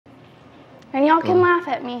And y'all can laugh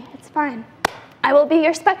at me. It's fine. I will be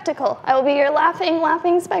your spectacle. I will be your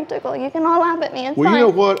laughing spectacle. You can all laugh at me. It's fine. You know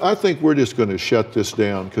what? I think we're just going to shut this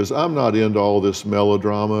down because I'm not into all this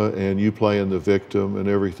melodrama and you playing the victim and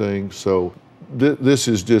everything. So this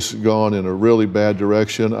has just gone in a really bad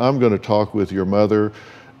direction. I'm going to talk with your mother,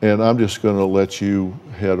 and I'm just going to let you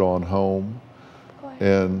head on home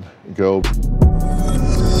and go.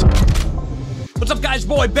 What's up, guys?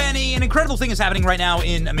 Boy Benny. An incredible thing is happening right now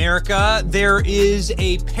in America. There is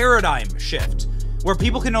a paradigm shift where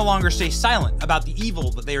people can no longer stay silent about the evil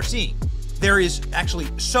that they are seeing. There is actually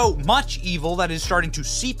so much evil that is starting to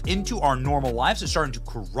seep into our normal lives. It's starting to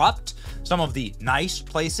corrupt some of the nice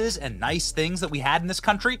places and nice things that we had in this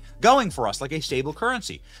country going for us, like a stable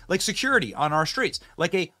currency, like security on our streets,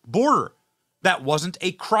 like a border that wasn't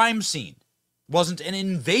a crime scene, wasn't an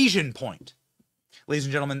invasion point. Ladies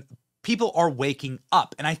and gentlemen, people are waking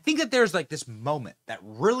up. And I think that there's like this moment that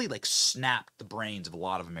really like snapped the brains of a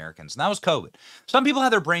lot of Americans. And that was COVID. Some people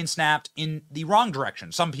had their brain snapped in the wrong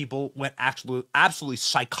direction. Some people went absolutely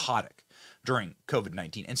psychotic during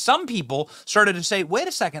COVID-19. And some people started to say, wait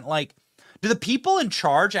a second, like, do the people in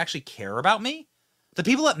charge actually care about me? The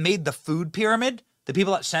people that made the food pyramid, the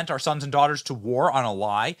people that sent our sons and daughters to war on a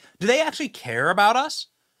lie, do they actually care about us?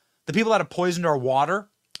 The people that have poisoned our water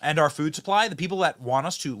and our food supply, the people that want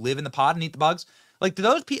us to live in the pod and eat the bugs, like do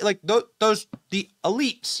those people, like those the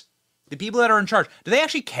elites, the people that are in charge, do they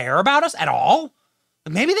actually care about us at all?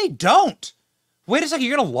 Maybe they don't. Wait a second,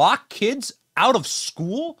 you're gonna lock kids out of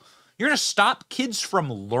school? You're gonna stop kids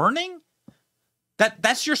from learning?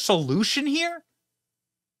 That's your solution here?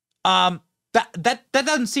 That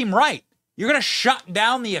doesn't seem right. You're gonna shut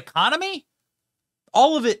down the economy?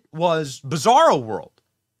 All of it was Bizarro World.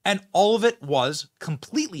 And all of it was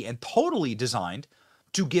completely and totally designed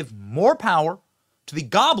to give more power to the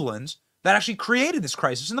goblins that actually created this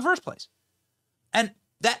crisis in the first place. And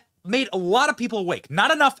that made a lot of people awake. Not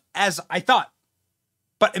enough as I thought,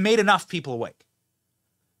 but it made enough people awake.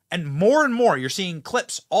 And more, you're seeing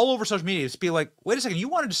clips all over social media to be like, wait a second, you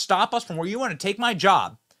wanted to stop us from where you wanted to take my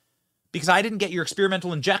job because I didn't get your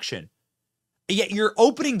experimental injection. And yet you're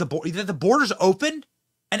opening the border, the border's open,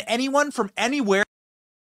 and anyone from anywhere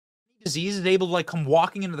disease is able to like come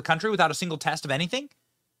walking into the country without a single test of anything.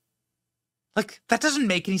 Like that doesn't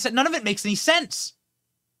make any sense. None of it makes any sense,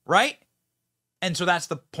 right? And so that's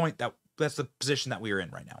the point that's the position that we are in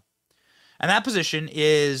right now. And that position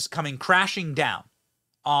is coming crashing down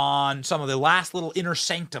on some of the last little inner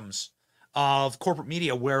sanctums of corporate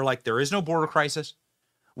media where like there is no border crisis,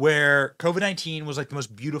 where COVID-19 was like the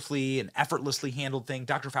most beautifully and effortlessly handled thing.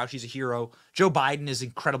 Dr. Fauci's a hero. Joe Biden is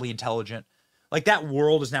incredibly intelligent. Like that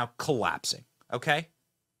world is now collapsing, okay?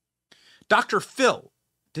 Dr. Phil,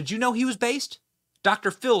 did you know he was based? Dr.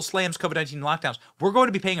 Phil slams COVID-19 lockdowns. We're going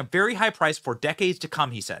to be paying a very high price for decades to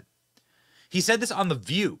come, he said. He said this on The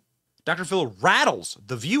View. Dr. Phil rattles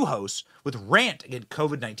The View hosts with rant against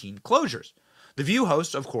COVID-19 closures. The View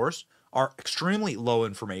hosts, of course, are extremely low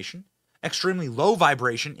information, extremely low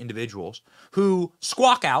vibration individuals who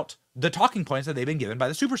squawk out the talking points that they've been given by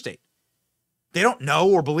the superstate. They don't know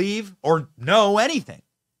or believe or know anything.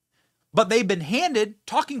 But they've been handed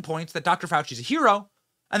talking points that Dr. Fauci's a hero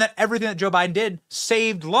and that everything that Joe Biden did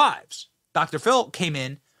saved lives. Dr. Phil came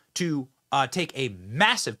in to take a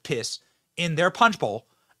massive piss in their punch bowl,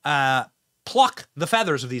 pluck the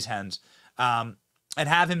feathers of these hens, and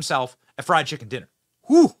have himself a fried chicken dinner.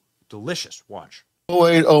 Whew, delicious. Watch.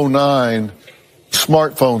 08, 09,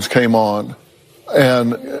 smartphones came on.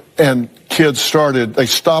 And kids they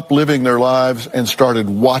stopped living their lives and started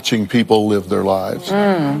watching people live their lives.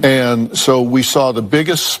 And so we saw the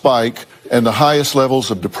biggest spike and the highest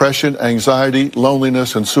levels of depression, anxiety,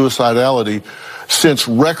 loneliness, and suicidality since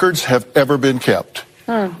records have ever been kept.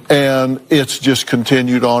 And it's just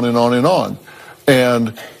continued on and on and on.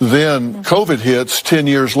 And then COVID hits 10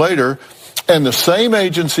 years later. And the same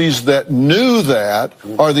agencies that knew that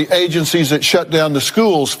are the agencies that shut down the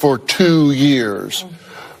schools for 2 years.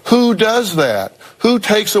 Who does that? Who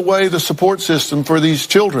takes away the support system for these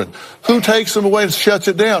children? Who takes them away and shuts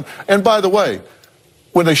it down? And by the way,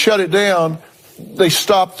 when they shut it down, they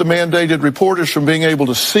stopped the mandated reporters from being able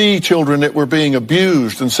to see children that were being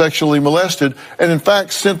abused and sexually molested, and in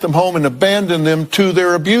fact sent them home and abandoned them to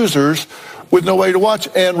their abusers with no way to watch,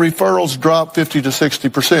 and referrals dropped 50 to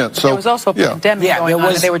 60%. So there was also a pandemic going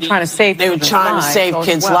on, and they were trying to save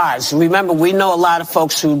kids' lives. Remember, we know a lot of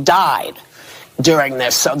folks who died during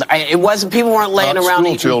this. So it wasn't, people weren't laying around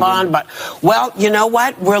eating bond, but, well, you know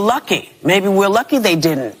what? We're lucky. Maybe we're lucky they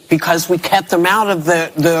didn't, because we kept them out of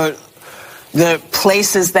the the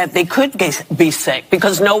places that they could be sick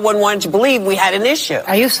because no one wanted to believe we had an issue.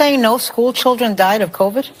 Are you saying no school children died of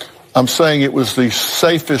COVID? I'm saying it was the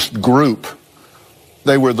safest group.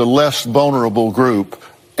 They were the less vulnerable group,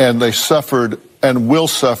 and they suffered and will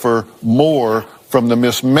suffer more from the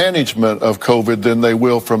mismanagement of COVID than they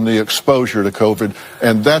will from the exposure to COVID.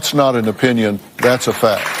 And that's not an opinion, that's a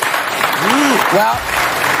fact. Well,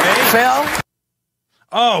 Phil?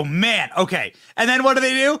 Oh, man. Okay. And then what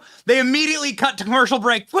do? They immediately cut to commercial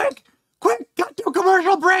break. Quick, cut to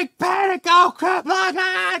commercial break. Panic. Oh, crap.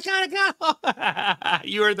 I gotta go.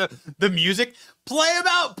 You heard the music? Play him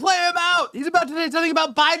out. He's about to say something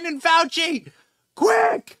about Biden and Fauci.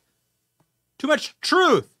 Quick. Too much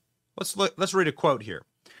truth. Let's read a quote here.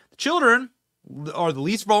 The children are the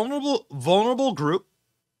least vulnerable group.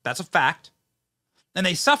 That's a fact. And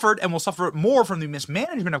they suffered and will suffer more from the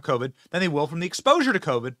mismanagement of COVID than they will from the exposure to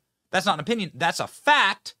COVID. That's not an opinion. That's a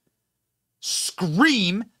fact.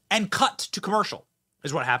 Scream and cut to commercial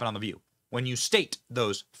is what happened on The View when you state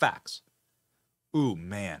those facts. Ooh,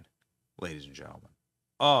 man, ladies and gentlemen.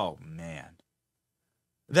 Oh, man.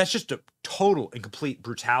 That's just a total and complete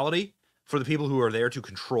brutality for the people who are there to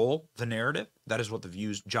control the narrative. That is what The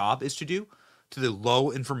View's job is to do. To the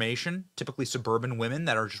low information, typically suburban women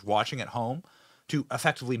that are just watching at home, to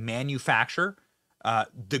effectively manufacture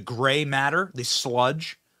the gray matter, the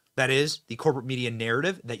sludge that is the corporate media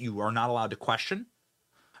narrative that you are not allowed to question.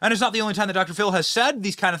 And it's not the only time that Dr. Phil has said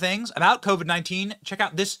these kind of things about COVID-19. Check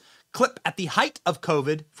out this clip at the height of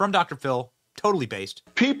COVID from Dr. Phil, totally based.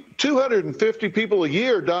 250 people a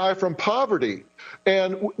year die from poverty.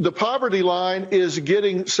 And the poverty line is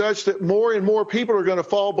getting such that more and more people are going to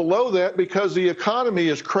fall below that because the economy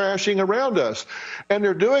is crashing around us. And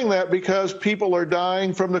they're doing that because people are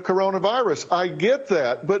dying from the coronavirus. I get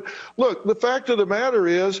that. But look, the fact of the matter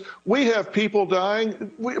is we have people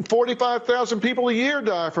dying. 45,000 people a year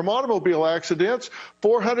die from automobile accidents,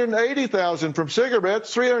 480,000 from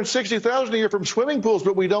cigarettes, 360,000 a year from swimming pools.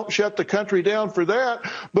 But we don't shut the country down for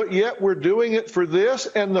that. But yet we're doing it for this.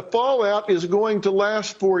 And the fallout is going to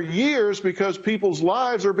last for years because people's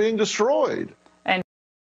lives are being destroyed. And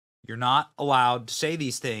you're not allowed to say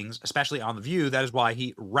these things, especially on The View. That is why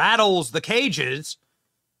he rattles the cages.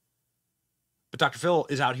 But Dr. Phil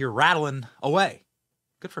is out here rattling away.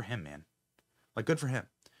 Good for him, man. Like, good for him.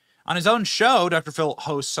 On his own show, Dr. Phil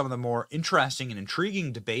hosts some of the more interesting and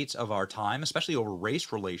intriguing debates of our time, especially over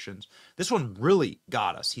race relations. This one really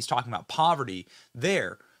got us. He's talking about poverty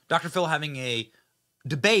there. Dr. Phil having a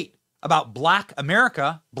debate about Black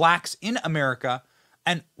America, blacks in America,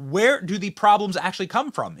 and where do the problems actually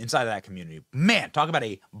come from inside of that community? Man, talk about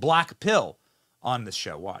a black pill on this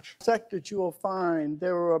show. Watch. That you will find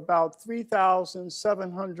there were about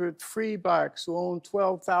 3,700 free blacks who owned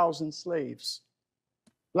 12,000 slaves,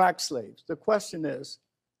 black slaves. The question is,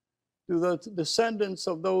 do the descendants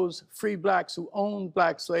of those free blacks who owned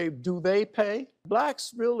black slaves, do they pay?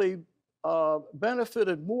 Blacks really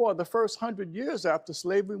benefited more the first 100 years after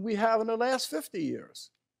slavery we have in the last 50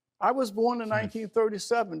 years. I was born in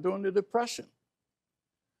 1937 during the Depression.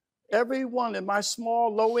 Everyone in my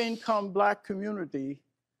small, low-income black community,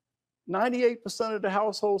 98% of the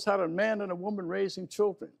households had a man and a woman raising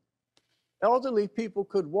children. Elderly people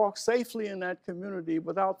could walk safely in that community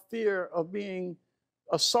without fear of being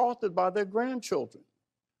assaulted by their grandchildren.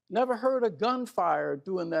 Never heard a gunfire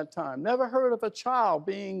during that time. Never heard of a child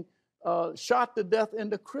being shot to death in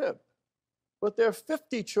the crib. But there are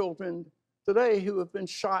 50 children today who have been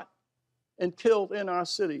shot and killed in our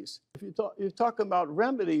cities. If you're talking about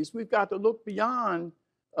remedies, we've got to look beyond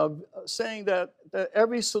saying that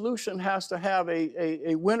every solution has to have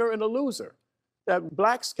a winner and a loser, that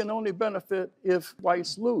blacks can only benefit if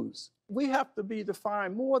whites lose. We have to be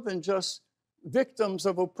defined more than just victims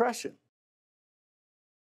of oppression.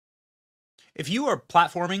 If you are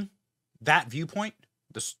platforming that viewpoint,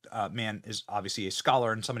 this man is obviously a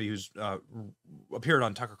scholar and somebody who's appeared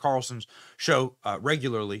on Tucker Carlson's show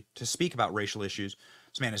regularly to speak about racial issues.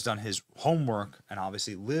 This man has done his homework and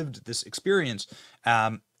obviously lived this experience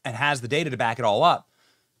and has the data to back it all up.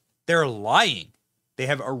 They're lying. They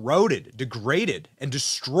have eroded, degraded, and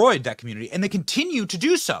destroyed that community, and they continue to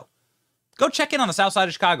do so. Go check in on the south side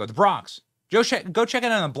of Chicago, the Bronx. Go check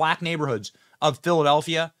in on the black neighborhoods of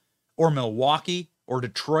Philadelphia or Milwaukee or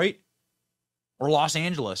Detroit or Los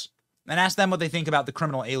Angeles, and ask them what they think about the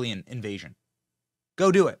criminal alien invasion.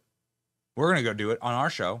 Go do it. We're going to go do it on our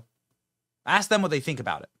show. Ask them what they think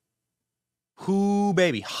about it. Who,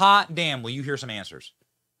 baby, hot damn, will you hear some answers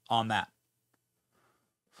on that?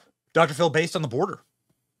 Dr. Phil, based on the border.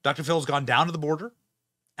 Dr. Phil's gone down to the border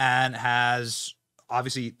and has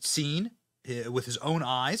obviously seen with his own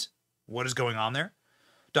eyes what is going on there.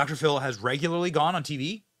 Dr. Phil has regularly gone on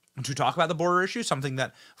TV to talk about the border issue, something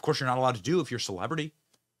that, of course, you're not allowed to do if you're a celebrity.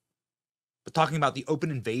 But talking about the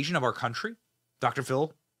open invasion of our country, Dr.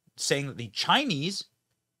 Phil saying that the Chinese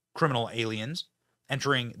criminal aliens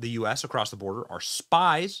entering the U.S. across the border are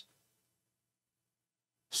spies.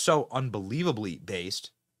 So unbelievably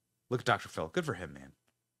based. Look at Dr. Phil. Good for him, man.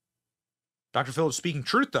 Dr. Phil is speaking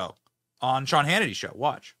truth, though, on Sean Hannity's show.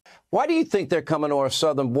 Watch. Why do you think they're coming to our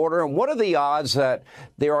southern border? And what are the odds that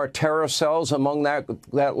there are terror cells among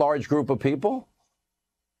that large group of people?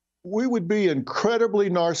 We would be incredibly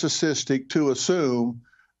narcissistic to assume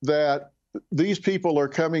that these people are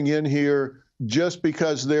coming in here just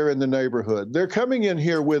because they're in the neighborhood. They're coming in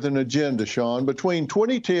here with an agenda, Sean. Between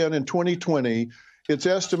 2010 and 2020, it's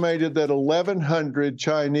estimated that 1,100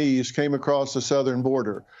 Chinese came across the southern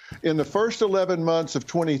border. In the first 11 months of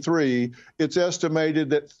 23, it's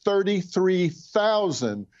estimated that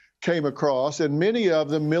 33,000 came across, and many of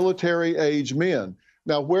them military-age men.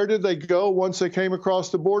 Now, where did they go once they came across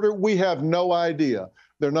the border? We have no idea.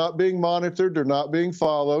 They're not being monitored. They're not being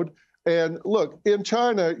followed. And look, in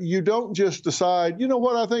China, you don't just decide, you know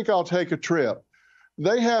what, I think I'll take a trip.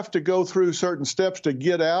 They have to go through certain steps to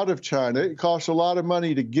get out of China. It costs a lot of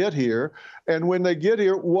money to get here. And when they get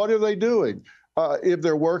here, what are they doing? If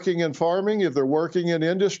they're working in farming, if they're working in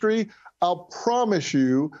industry, I'll promise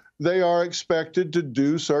you they are expected to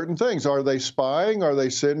do certain things. Are they spying? Are they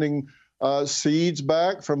sending seeds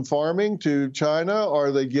back from farming to China?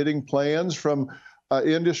 Are they getting plans from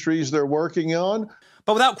industries they're working on?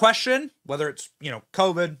 But without question, whether it's,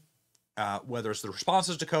 COVID, whether it's the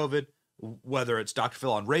responses to COVID, whether it's Dr.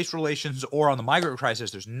 Phil on race relations or on the migrant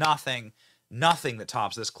crisis, there's nothing that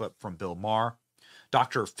tops this clip from Bill Maher.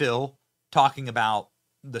 Dr. Phil talking about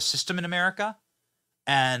the system in America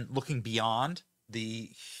and looking beyond the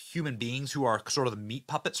human beings who are sort of the meat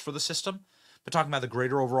puppets for the system, but talking about the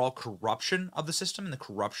greater overall corruption of the system and the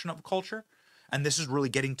corruption of culture. And this is really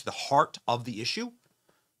getting to the heart of the issue.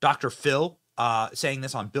 Dr. Phil saying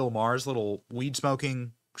this on Bill Maher's little weed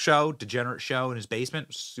smoking show, degenerate show in his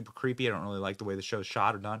basement. Super creepy. I don't really like the way the show's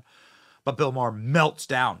shot or done. But Bill Maher melts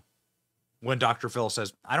down when Dr. Phil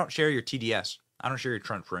says, I don't share your TDS. I don't share your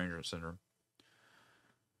Trent Ranger syndrome.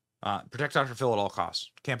 Protect Dr. Phil at all costs.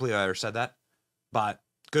 Can't believe I ever said that. But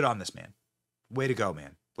good on this man. Way to go,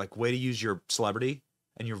 man. Like, way to use your celebrity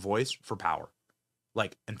and your voice for power.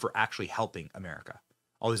 Like, and for actually helping America.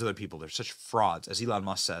 All these other people, they're such frauds. As Elon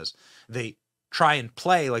Musk says, they try and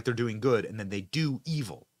play like they're doing good, and then they do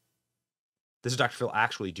evil. This is Dr. Phil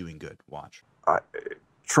actually doing good. Watch.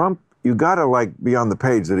 Trump, you got to be on the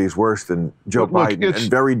page that he's worse than Joe Biden and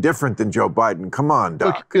very different than Joe Biden. Come on,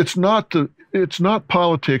 Doc. Look, it's not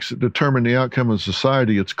politics that determine the outcome of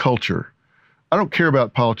society. It's culture. I don't care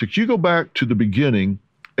about politics. You go back to the beginning,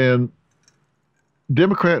 and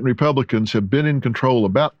Democrat and Republicans have been in control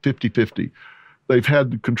about 50-50. They've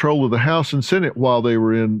had control of the House and Senate while they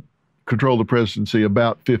were in control of the presidency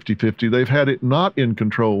about 50-50. They've had it not in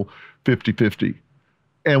control 50-50.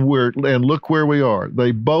 And look where we are.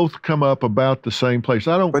 They both come up about the same place.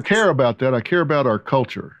 I don't care about that. I care about our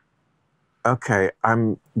culture. Okay,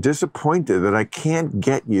 I'm disappointed that I can't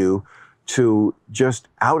get you to just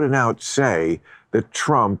out and out say that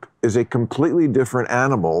Trump is a completely different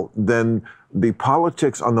animal than the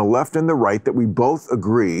politics on the left and the right that we both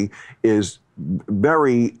agree is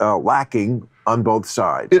very lacking on both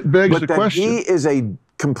sides. It begs the question. He is a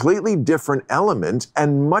completely different element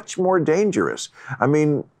and much more dangerous. I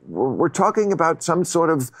mean, we're talking about some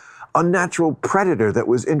sort of unnatural predator that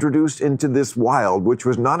was introduced into this wild, which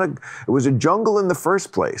was it was a jungle in the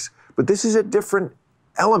first place. But this is a different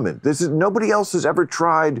element. Nobody else has ever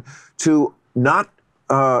tried to not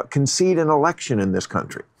concede an election in this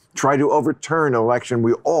country, try to overturn an election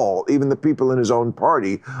we all, even the people in his own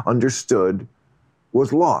party, understood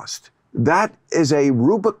was lost. That is a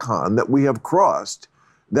Rubicon that we have crossed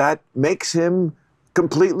that makes him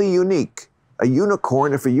completely unique. A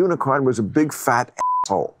unicorn, if a unicorn was a big fat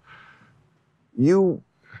asshole.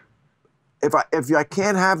 If I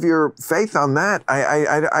can't have your faith on that,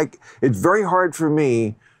 it's very hard for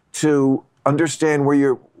me to understand where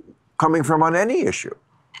you're coming from on any issue.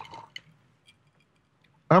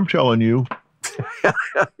 I'm telling you.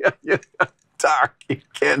 Doc, you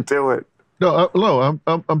can't do it. No,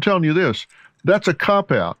 I'm telling you this. That's a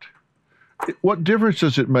cop-out. What difference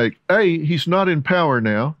does it make? A, he's not in power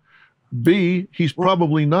now. B, he's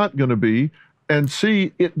probably not going to be. And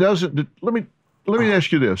C, it doesn't. Let me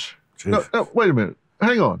ask you this. No, wait a minute.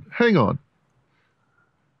 Hang on.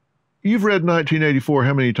 You've read 1984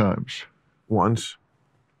 how many times? Once.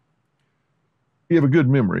 You have a good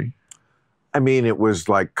memory. I mean, it was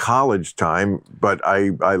like college time, but I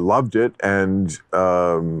loved it. And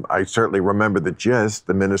I certainly remember the gist,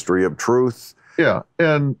 the Ministry of Truth. Yeah.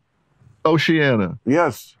 And Oceana.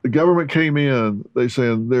 Yes. The government came in, they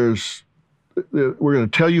said, we're going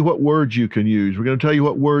to tell you what words you can use. We're going to tell you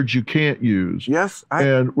what words you can't use. Yes.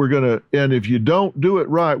 And if you don't do it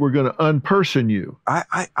right, we're going to unperson you.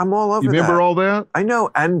 I'm all over that. You remember all that? I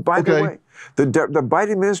know. And by the way, the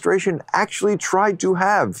Biden administration actually tried to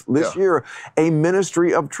have this year a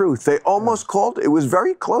Ministry of Truth. They almost called it. It was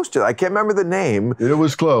very close to that. I can't remember the name. It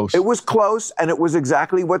was close. It was close, and it was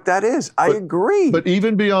exactly what that is. I agree. But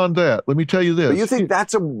even beyond that, let me tell you this. But you think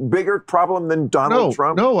that's a bigger problem than Donald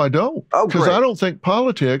Trump? No, I don't. Oh, because I don't think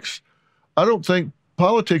politics are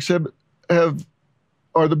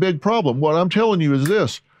the big problem. What I'm telling you is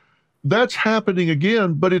this. That's happening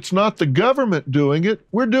again, but it's not the government doing it.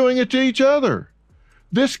 We're doing it to each other.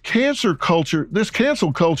 This cancel culture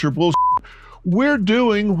bullshit, we're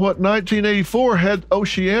doing what 1984 had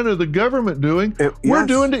Oceana, the government, doing. We're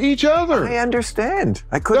doing to each other. I understand.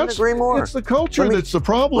 I couldn't agree more. It's the culture that's the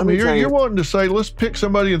problem here. You're wanting to say, let's pick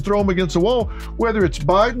somebody and throw them against the wall, whether it's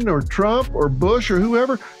Biden or Trump or Bush or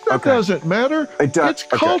whoever. That doesn't matter. It's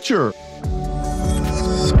culture.